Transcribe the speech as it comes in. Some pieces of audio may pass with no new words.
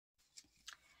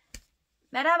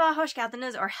Merhaba, hoş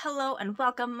geldiniz, or hello and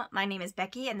welcome. My name is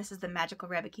Becky, and this is the Magical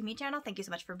Rabbit Kimi channel. Thank you so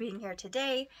much for being here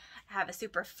today. I have a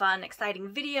super fun, exciting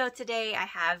video today. I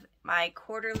have my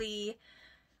quarterly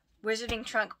Wizarding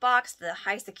Trunk box, the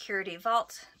high security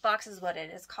vault box is what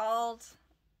it is called.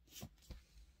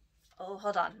 Oh,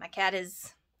 hold on. My cat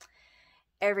is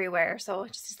everywhere, so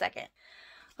just a second.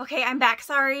 Okay, I'm back.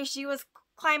 Sorry, she was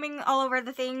climbing all over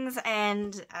the things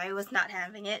and I was not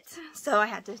having it, so I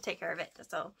had to take care of it.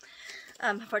 So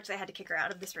unfortunately I had to kick her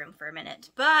out of this room for a minute.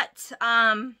 But so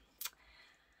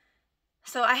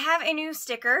I have a new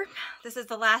sticker. This is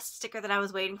the last sticker that I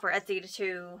was waiting for Etsy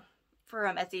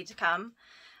to come.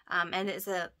 And it's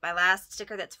my last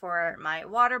sticker that's for my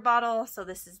water bottle. So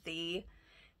this is the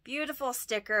beautiful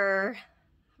sticker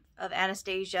of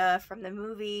Anastasia from the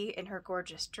movie in her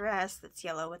gorgeous dress that's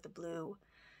yellow with the blue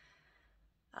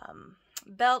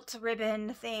belt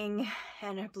ribbon thing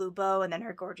and her blue bow and then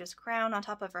her gorgeous crown on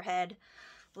top of her head.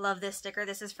 Love this sticker.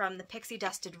 This is from the Pixie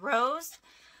Dusted Rose.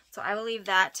 So I will leave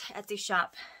that Etsy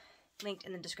shop linked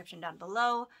in the description down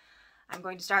below. I'm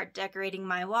going to start decorating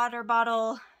my water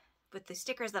bottle with the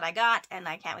stickers that I got, and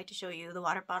I can't wait to show you the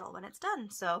water bottle when it's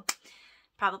done. So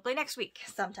probably next week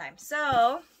sometime.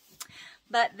 So,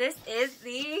 but this is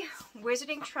the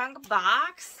Wizarding Trunk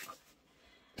box.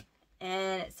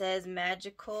 And it says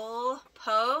Magical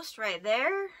Post right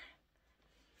there.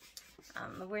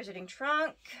 The Wizarding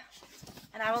Trunk.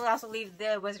 And I will also leave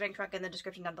the Wizarding Trunk in the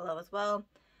description down below as well.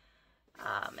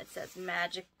 It says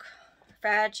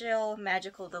Fragile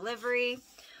Magical Delivery.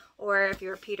 Or if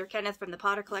you're Peter Kenneth from the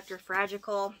Potter Collector,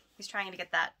 Fragical. He's trying to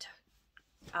get that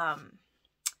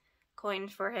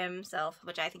coined for himself,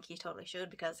 which I think he totally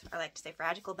should, because I like to say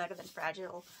Fragical better than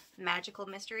Fragile Magical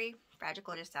Mystery.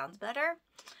 Fragical just sounds better.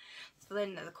 So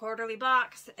then the quarterly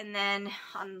box, and then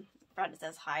on front it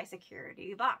says high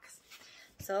security box.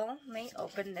 So let me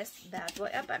open this bad boy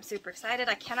up. I'm super excited.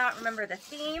 I cannot remember the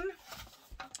theme,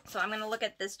 so I'm going to look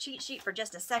at this cheat sheet for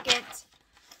just a second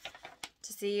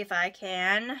to see if I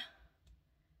can.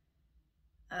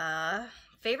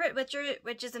 Favorite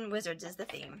witches and wizards is the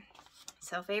theme.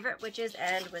 So favorite witches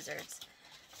and wizards.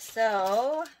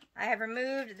 So I have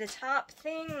removed the top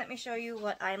thing. Let me show you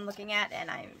what I'm looking at,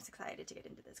 and I'm excited to get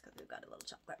into this because we've got a little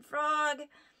chocolate frog,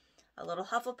 a little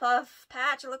Hufflepuff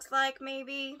patch, it looks like,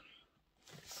 maybe.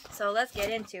 So let's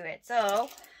get into it. So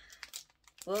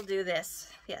we'll do this.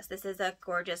 Yes, this is a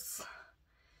gorgeous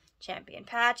champion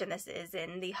patch, and this is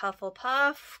in the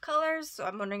Hufflepuff colors. So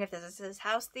I'm wondering if this is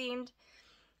house themed.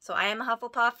 So I am a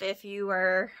Hufflepuff. If you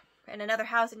are in another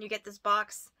house and you get this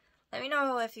box, let me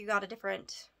know if you got a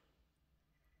different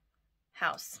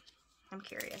house. I'm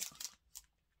curious.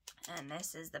 And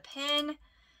this is the pin.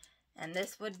 And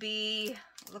this would be,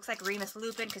 looks like Remus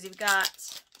Lupin, because you've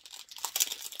got,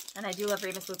 and I do love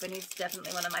Remus Lupin. He's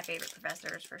definitely one of my favorite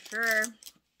professors for sure.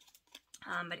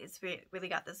 But it's really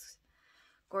got this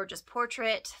gorgeous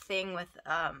portrait thing with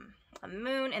a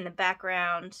moon in the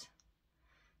background.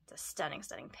 It's a stunning,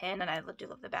 stunning pin, and I do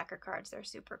love the backer cards. They're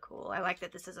super cool. I like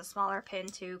that this is a smaller pin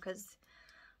too, because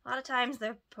a lot of times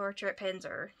the portrait pins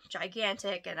are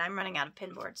gigantic, and I'm running out of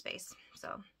pin board space.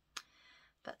 So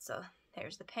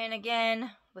there's the pin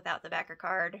again without the backer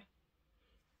card,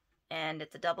 and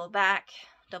it's a double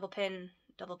pin,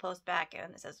 double post back,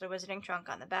 and it says the Wizarding Trunk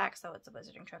on the back, so it's a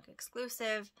Wizarding Trunk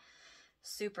exclusive.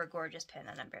 Super gorgeous pin,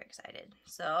 and I'm very excited.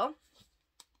 So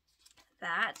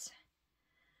that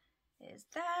is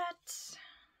that.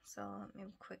 So let me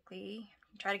quickly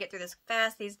try to get through this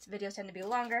fast. These videos tend to be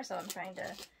longer, so I'm trying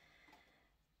to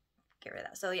get rid of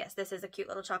that. So yes, this is a cute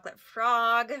little chocolate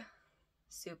frog.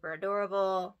 Super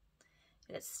adorable.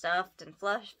 It's stuffed and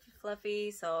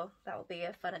fluffy, so that will be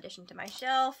a fun addition to my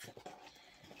shelf.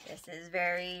 This is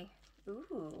very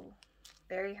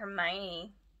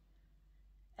Hermione-esque.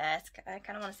 I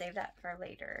kind of want to save that for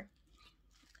later.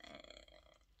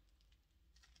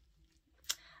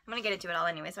 I'm going to get into it all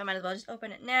anyway, so I might as well just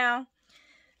open it now.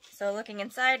 So looking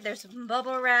inside, there's some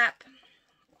bubble wrap.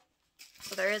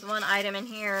 So there is one item in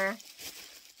here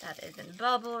that is in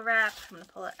bubble wrap. I'm going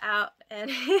to pull it out,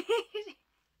 and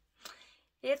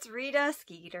it's Rita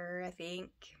Skeeter, I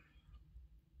think.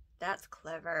 That's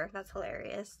clever. That's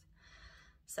hilarious.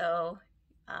 So,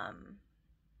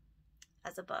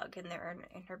 as a bug in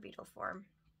her beetle form,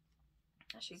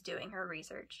 as she's doing her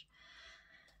research.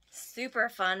 Super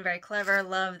fun, very clever.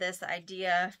 Love this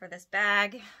idea for this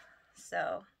bag.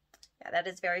 So, yeah, that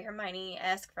is very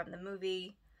Hermione-esque from the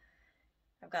movie.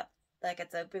 I've got, like,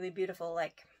 it's a really beautiful,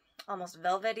 like, almost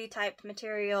velvety type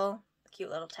material. A cute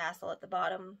little tassel at the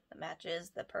bottom that matches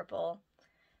the purple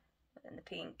and the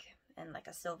pink, and like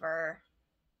a silver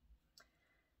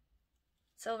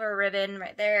silver ribbon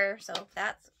right there. So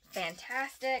that's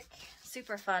fantastic.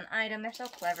 Super fun item. They're so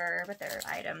clever with their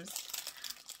items.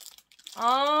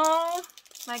 Oh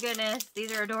my goodness.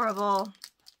 These are adorable.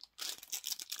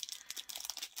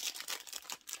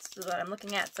 This is what I'm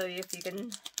looking at. So if you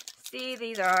can see,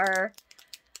 these are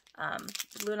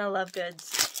Luna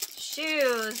Lovegood's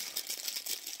shoes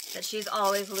that she's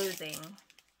always losing.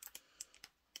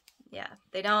 Yeah,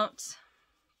 they're not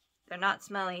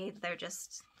smelly. They're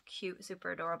just cute,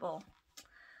 super adorable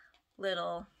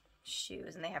little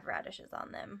shoes, and they have radishes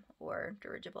on them or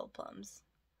dirigible plums.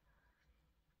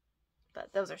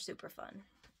 But those are super fun.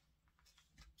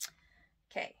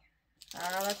 Okay,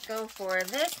 let's go for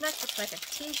this next. Looks like a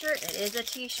t-shirt. It is a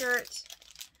t-shirt.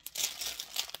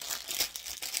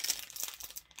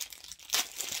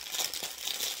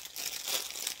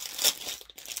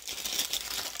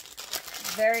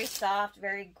 Very soft,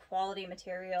 very quality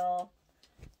material.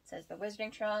 It says the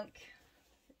Wizarding Trunk.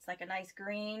 It's like a nice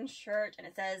green shirt, and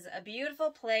it says a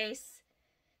beautiful place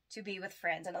to be with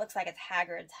friends, and it looks like it's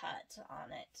Hagrid's hut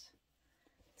on it.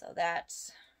 So that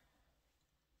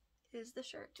is the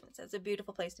shirt. It says a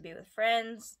beautiful place to be with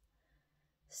friends.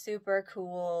 Super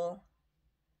cool.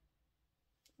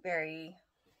 I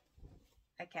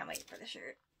can't wait for the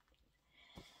shirt.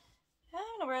 I'm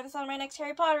gonna wear this on my next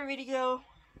Harry Potter video.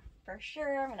 For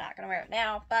sure. I'm not going to wear it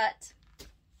now, but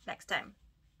next time.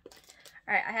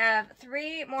 Alright, I have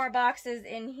 3 more boxes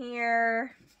in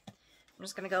here. I'm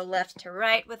just going to go left to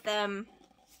right with them.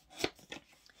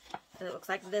 It looks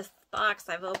like this box.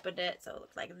 I've opened it, so it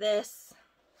looks like this.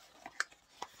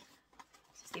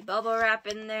 See bubble wrap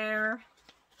in there.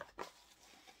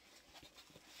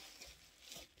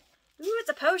 Ooh,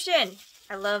 it's a potion!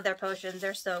 I love their potions.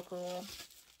 They're so cool.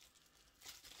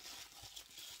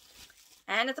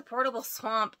 And it's a portable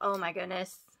swamp. Oh my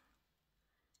goodness.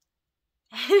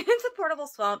 It's a portable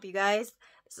swamp, you guys.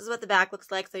 This is what the back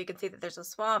looks like, so you can see that there's a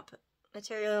swamp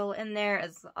material in there,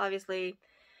 as obviously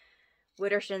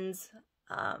Witterson's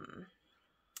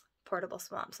portable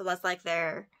swamp. So that's like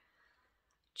their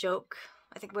joke.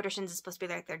 I think Witterson's is supposed to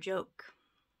be like their joke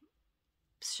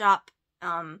shop.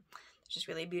 There's just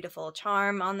really beautiful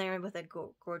charm on there with a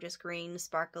gorgeous green,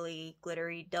 sparkly,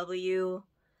 glittery W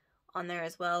on there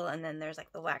as well, and then there's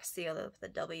like the wax seal of the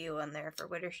W on there for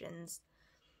Witterson's.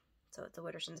 So it's a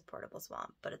Witterson's portable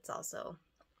swamp, but it's also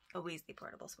a Weasley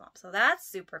portable swamp. So that's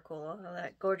super cool.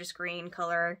 That gorgeous green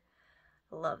color.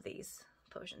 I love these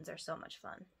potions. They're so much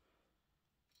fun.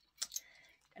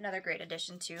 Another great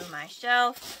addition to my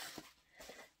shelf.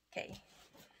 Okay,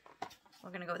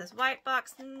 we're gonna go with this white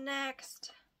box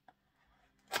next.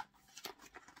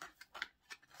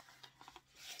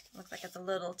 Looks like it's a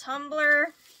little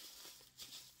tumbler.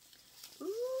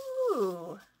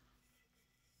 Ooh.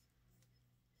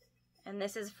 And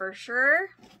this is for sure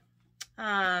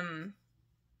Harry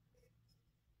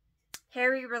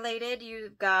related.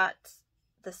 You've got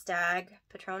the stag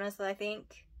Patronus, I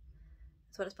think.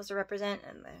 That's what it's supposed to represent.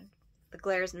 And the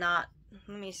glare is not.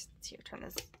 Let me see, turn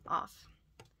this off.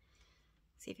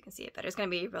 See if you can see it better. It's going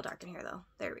to be real dark in here though.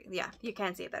 There we go. Yeah, you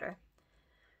can see it better.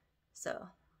 So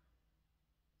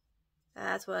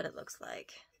that's what it looks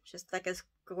like. Just like a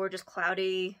gorgeous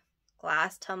cloudy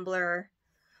glass tumbler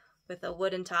with a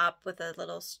wooden top with a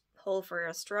little hole for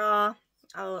a straw.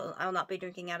 I'll not be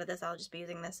drinking out of this. I'll just be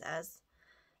using this as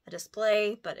a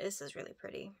display, but this is really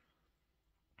pretty.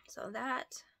 So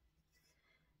that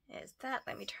is that.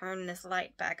 Let me turn this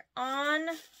light back on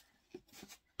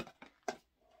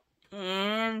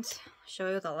and show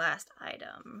you the last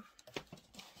item.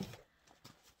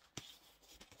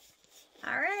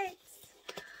 All right.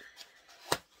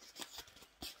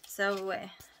 So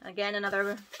again,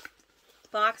 another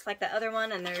box like the other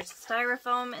one, and there's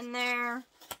styrofoam in there.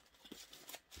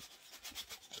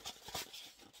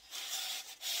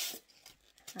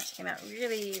 That came out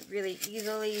really, really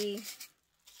easily.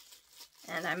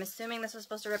 And I'm assuming this was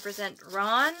supposed to represent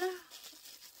Ron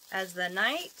as the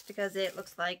knight, because it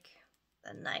looks like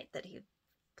the knight that he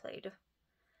played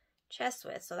chess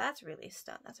with. So that's really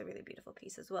stunning. That's a really beautiful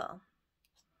piece as well.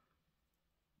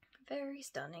 Very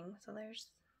stunning. So there's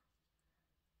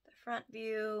the front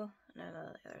view and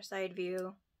the other side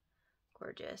view.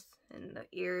 Gorgeous. And the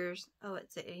ears. Oh,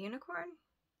 it's a unicorn?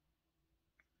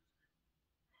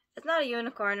 It's not a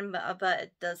unicorn, but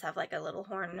it does have like a little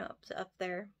horn up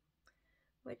there,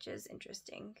 which is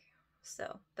interesting.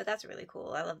 So, but that's really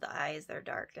cool. I love the eyes. They're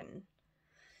dark and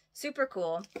super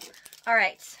cool. All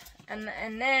right.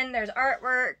 And then there's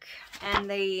artwork and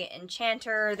the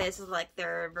Enchanter. This is like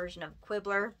their version of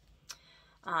Quibbler.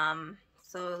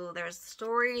 So there's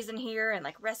stories in here and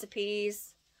like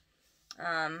recipes.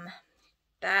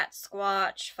 Bat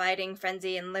Squatch, Fighting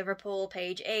Frenzy in Liverpool,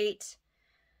 page 8.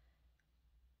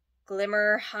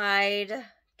 Glimmer Hide,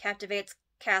 Captivates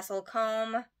Castle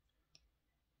Comb.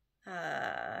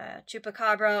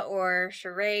 Chupacabra or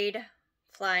Charade,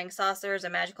 Flying Saucers, A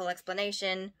Magical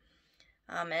Explanation.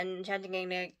 Enchanting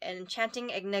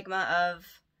Enigma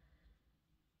of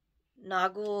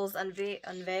Noggles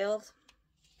Unveiled.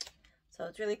 So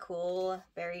it's really cool.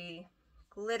 Very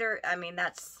glitter. I mean,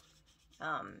 that's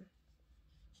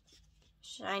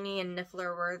shiny and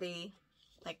niffler worthy.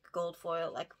 Like gold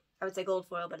foil. Like, I would say gold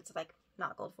foil, but it's like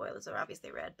not gold foil. Those are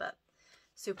obviously red, but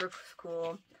super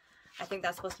cool. I think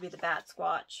that's supposed to be the Bat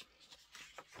Squatch.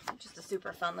 Just a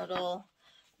super fun little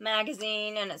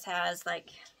magazine, and it has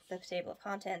like the table of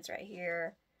contents right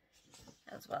here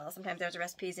as well. Sometimes there's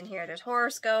recipes in here. There's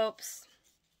horoscopes.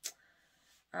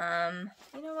 You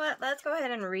know what? Let's go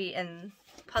ahead and read and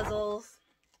puzzles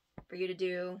for you to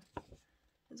do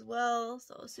as well.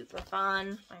 So super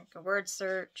fun, like a word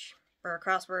search or a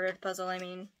crossword puzzle. I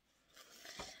mean,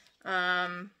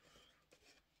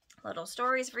 little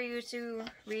stories for you to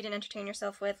read and entertain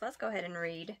yourself with. Let's go ahead and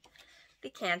read the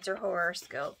Cancer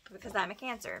horoscope because I'm a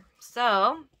Cancer.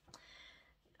 So,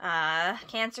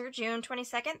 Cancer, June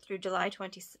 22nd through July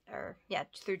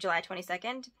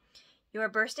 22nd. You are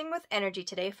bursting with energy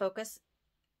today. Focus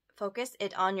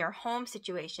it on your home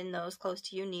situation. Those close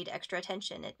to you need extra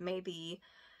attention. It may be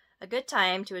a good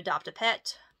time to adopt a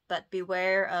pet, but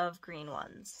beware of green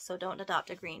ones. So don't adopt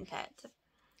a green pet.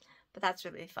 But that's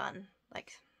really fun.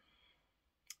 Like,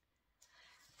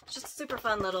 just a super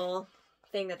fun little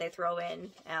thing that they throw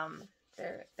in.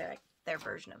 Their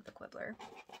version of the Quibbler.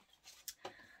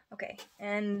 Okay,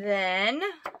 and then,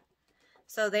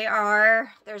 so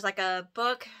there's like a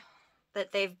book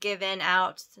that they've given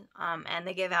out, and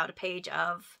they give out a page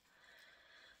of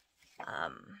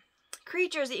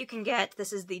creatures that you can get.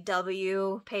 This is the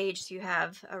W page, so you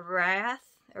have a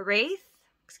wraith,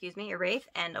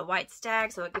 and a white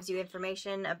stag, so it gives you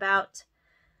information about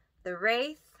the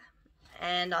wraith.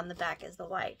 And on the back is the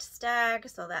white stag,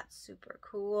 so that's super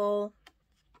cool.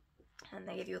 And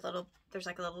they give you there's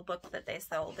like a little book that they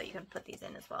sold that you can put these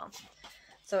in as well.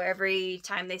 So every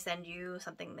time they send you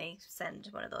something, they send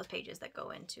one of those pages that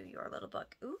go into your little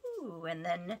book. Ooh, and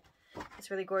then this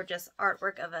really gorgeous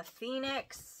artwork of a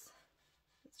phoenix.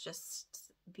 It's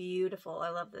just beautiful. I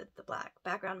love the black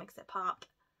background, makes it pop.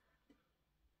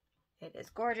 It is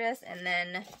gorgeous. And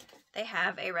then they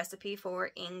have a recipe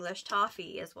for English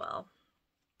toffee as well.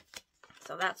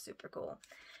 So that's super cool.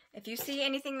 If you see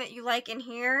anything that you like in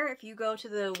here, if you go to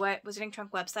the Wizarding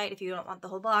Trunk website, if you don't want the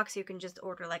whole box, you can just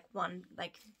order like one.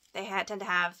 Like they tend to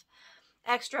have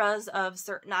extras of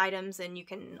certain items, and you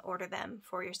can order them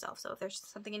for yourself. So if there's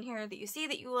something in here that you see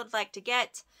that you would like to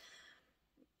get,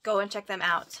 go and check them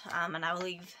out. And I will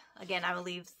leave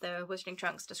the Wizarding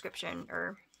Trunk's description,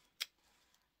 or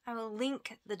I will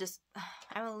link the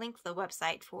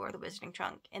website for the Wizarding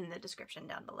Trunk in the description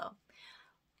down below.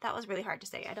 That was really hard to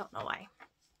say. I don't know why.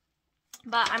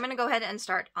 But I'm going to go ahead and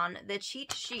start on the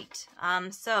cheat sheet.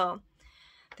 So,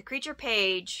 the creature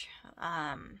page,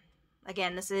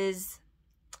 again, this is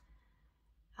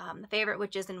the favorite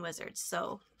witches and wizards.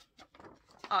 So,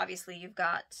 obviously, you've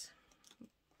got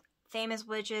famous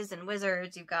witches and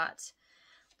wizards. You've got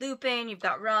Lupin, you've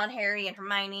got Ron, Harry, and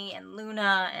Hermione, and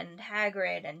Luna, and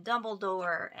Hagrid, and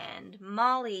Dumbledore, and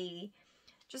Molly.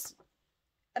 Just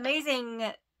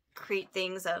amazing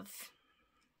things of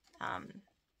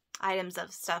items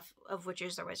of stuff of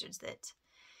witches or wizards that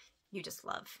you just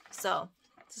love. So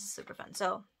this is super fun.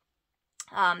 So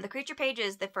the creature page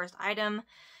is the first item.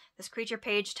 This creature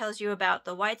page tells you about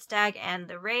the white stag and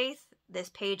the wraith. This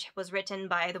page was written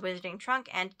by the Wizarding Trunk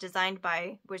and designed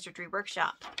by Wizardry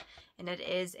Workshop, and it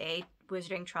is a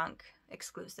Wizarding Trunk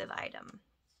exclusive item.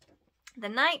 The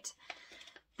knight,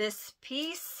 this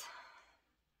piece,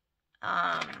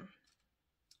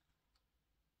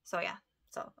 so yeah,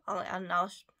 so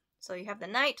you have the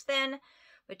knight then,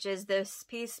 which is this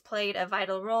piece played a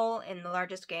vital role in the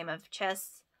largest game of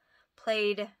chess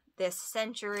played this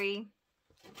century.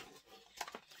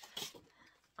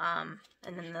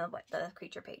 And then the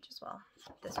creature page as well.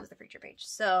 This was the creature page.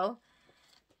 So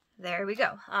there we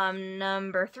go.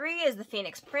 Number 3 is the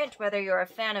Phoenix print. Whether you're a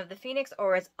fan of the Phoenix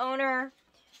or its owner,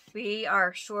 we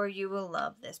are sure you will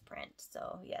love this print.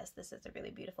 So yes, this is a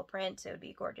really beautiful print. It would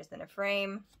be gorgeous in a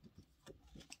frame.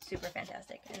 Super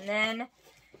fantastic. And then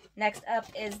next up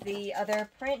is the other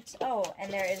print. Oh,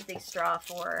 and there is the straw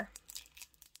for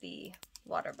the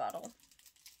water bottle,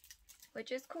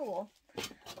 which is cool.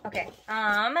 Okay,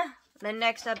 then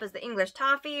next up is the English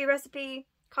toffee recipe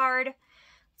card.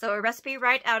 So a recipe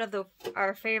right out of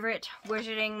our favorite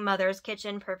Wizarding Mother's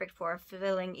Kitchen, perfect for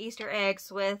filling Easter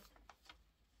eggs with.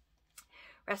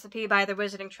 Recipe by the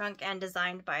Wizarding Trunk and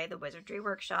designed by the Wizardry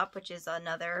Workshop, which is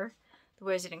another the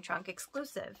Wizarding Trunk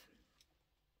exclusive.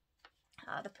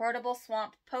 The Portable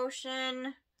Swamp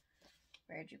Potion.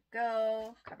 Where'd you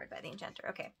go? Covered by the Enchanter.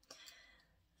 Okay.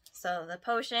 So the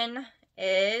potion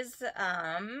is,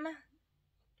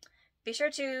 be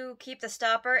sure to keep the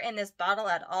stopper in this bottle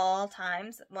at all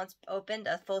times. Once opened,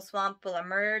 a full swamp will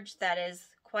emerge that is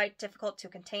quite difficult to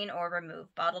contain or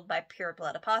remove. Bottled by Pure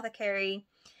Blood Apothecary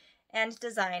and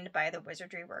designed by the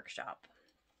Wizardry Workshop.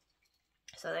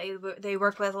 So they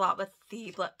work with a lot with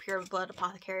the Pure Blood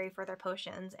Apothecary for their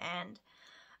potions, and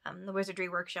the Wizardry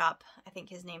Workshop, I think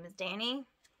his name is Danny.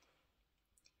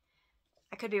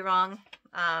 I could be wrong,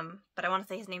 but I want to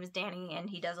say his name is Danny, and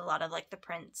he does a lot of like the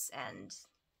prints and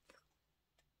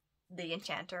the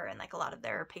Enchanter and like a lot of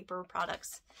their paper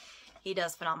products. He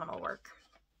does phenomenal work.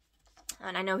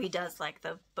 And I know he does like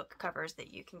the book covers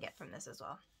that you can get from this as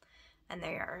well. And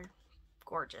they are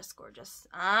gorgeous, gorgeous.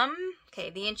 Okay,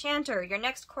 the Enchanter. Your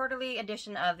next quarterly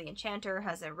edition of the Enchanter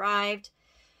has arrived.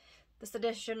 This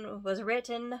edition was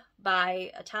written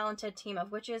by a talented team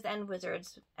of witches and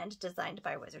wizards and designed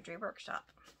by Wizardry Workshop.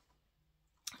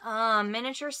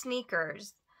 Miniature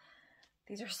sneakers.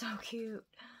 These are so cute.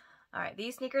 Alright,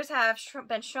 these sneakers have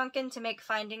been shrunken to make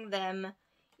finding them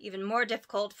even more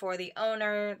difficult for the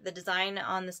owner. The design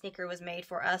on the sneaker was made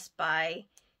for us by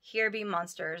Here Be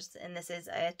Monsters, and this is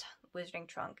a Wizarding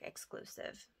Trunk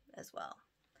exclusive as well.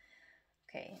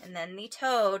 Okay, and then the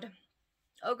Toad.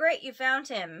 Oh, great, you found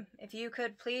him. If you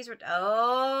could please...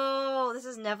 Oh, this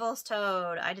is Neville's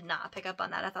Toad. I did not pick up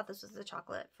on that. I thought this was the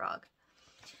chocolate frog.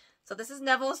 So this is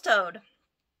Neville's Toad.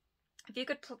 If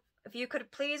you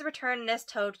could please return this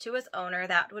Toad to his owner,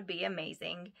 that would be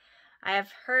amazing. I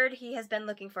have heard he has been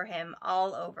looking for him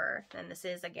all over. And this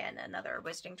is, again, another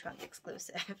Wizarding Trunk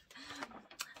exclusive.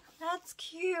 That's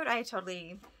cute.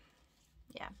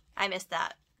 Yeah, I missed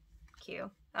that cue.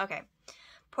 Okay.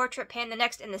 Portrait pin. The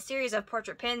next in the series of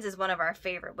portrait pins is one of our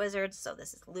favorite wizards. So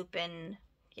this is Lupin.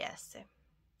 Yes,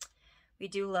 we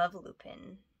do love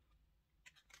Lupin.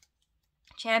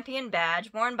 Champion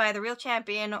badge. Worn by the real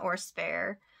champion or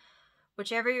spare.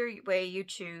 Whichever way you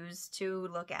choose to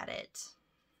look at it.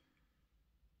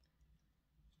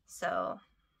 So,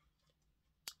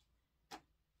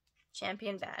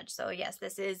 champion badge. So yes,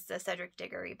 this is the Cedric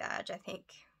Diggory badge, I think.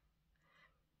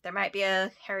 There might be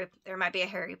a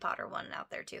Harry Potter one out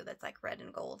there too that's like red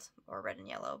and gold or red and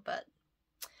yellow, but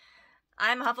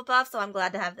I'm Hufflepuff, so I'm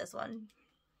glad to have this one.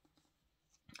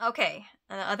 Okay,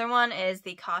 and the other one is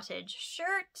the cottage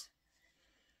shirt.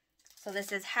 So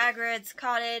this is Hagrid's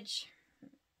cottage,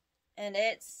 and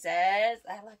it says,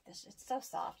 I like this, it's so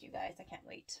soft, you guys, I can't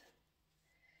wait.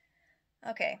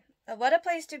 Okay, what a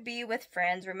place to be with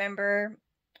friends. Remember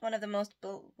one of the most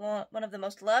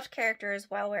loved characters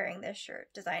while wearing this shirt,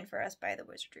 designed for us by the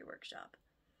Wizardry Workshop.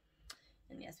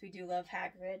 And yes, we do love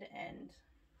Hagrid, and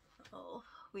oh,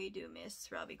 we do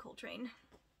miss Robbie Coltrane.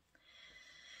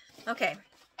 Okay.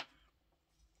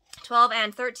 12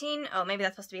 and 13. Oh, maybe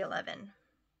that's supposed to be 11.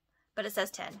 But it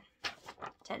says 10.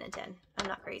 10 and 10. I'm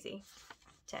not crazy.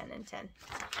 10 and 10.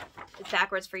 It's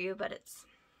backwards for you, but it's...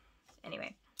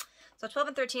 Anyway. So 12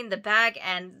 and 13, the bag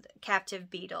and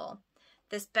captive beetle.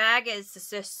 This bag is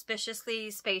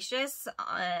suspiciously spacious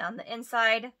on the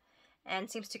inside and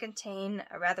seems to contain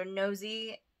a rather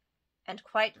nosy and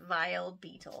quite vile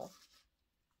beetle.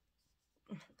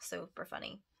 Super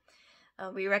funny.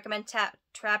 We recommend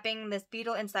trapping this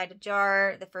beetle inside a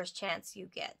jar the first chance you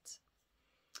get.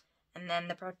 And then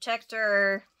the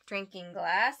protector drinking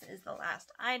glass is the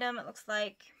last item, it looks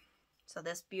like. So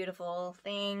this beautiful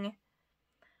thing.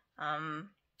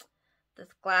 This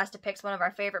glass depicts one of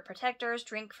our favorite protectors.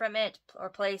 Drink from it or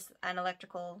place an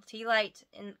electrical tea light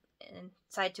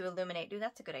inside to illuminate. Dude,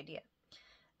 that's a good idea.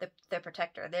 The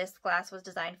protector. This glass was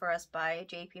designed for us by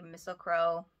J.P.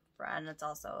 Mistletoe, and it's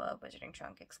also a Wizarding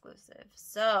Trunk exclusive.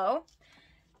 So,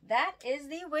 that is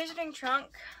the Wizarding Trunk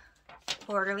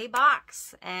quarterly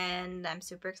box, and I'm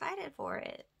super excited for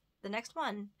it. The next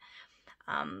one,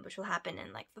 which will happen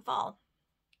in like the fall.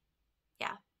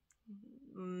 Yeah.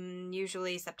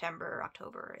 Usually September,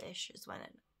 October-ish is when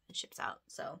it ships out.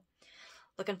 So,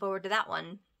 looking forward to that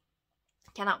one.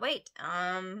 Cannot wait.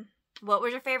 What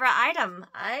was your favorite item?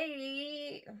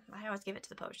 I always give it to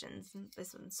the potions.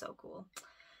 This one's so cool.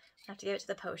 I have to give it to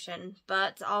the potion.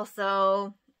 But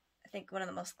also, I think one of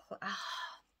the most...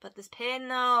 but this pin,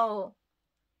 though.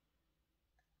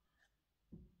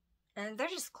 And they're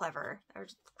just clever. They're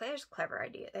just clever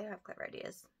ideas. They have clever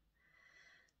ideas.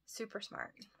 Super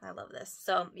smart. I love this.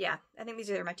 So yeah, I think these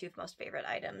are my 2 most favorite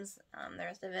items. The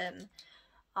rest of them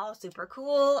all super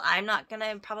cool. I'm not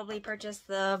gonna probably purchase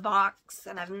the box,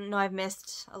 and I know I've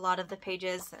missed a lot of the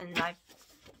pages, and I'm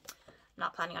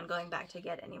not planning on going back to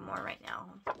get any more right now.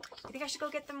 You think I should go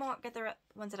get the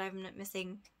ones that I'm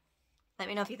missing? Let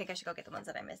me know if you think I should go get the ones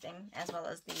that I'm missing, as well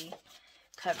as the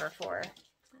cover for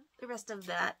the rest of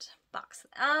that box.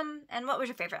 And what was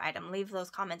your favorite item? Leave those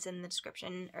comments in the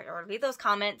description, or leave those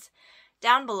comments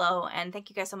down below. And thank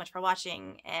you guys so much for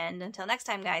watching. And until next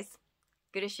time, guys,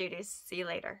 good as shooters. See you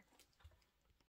later.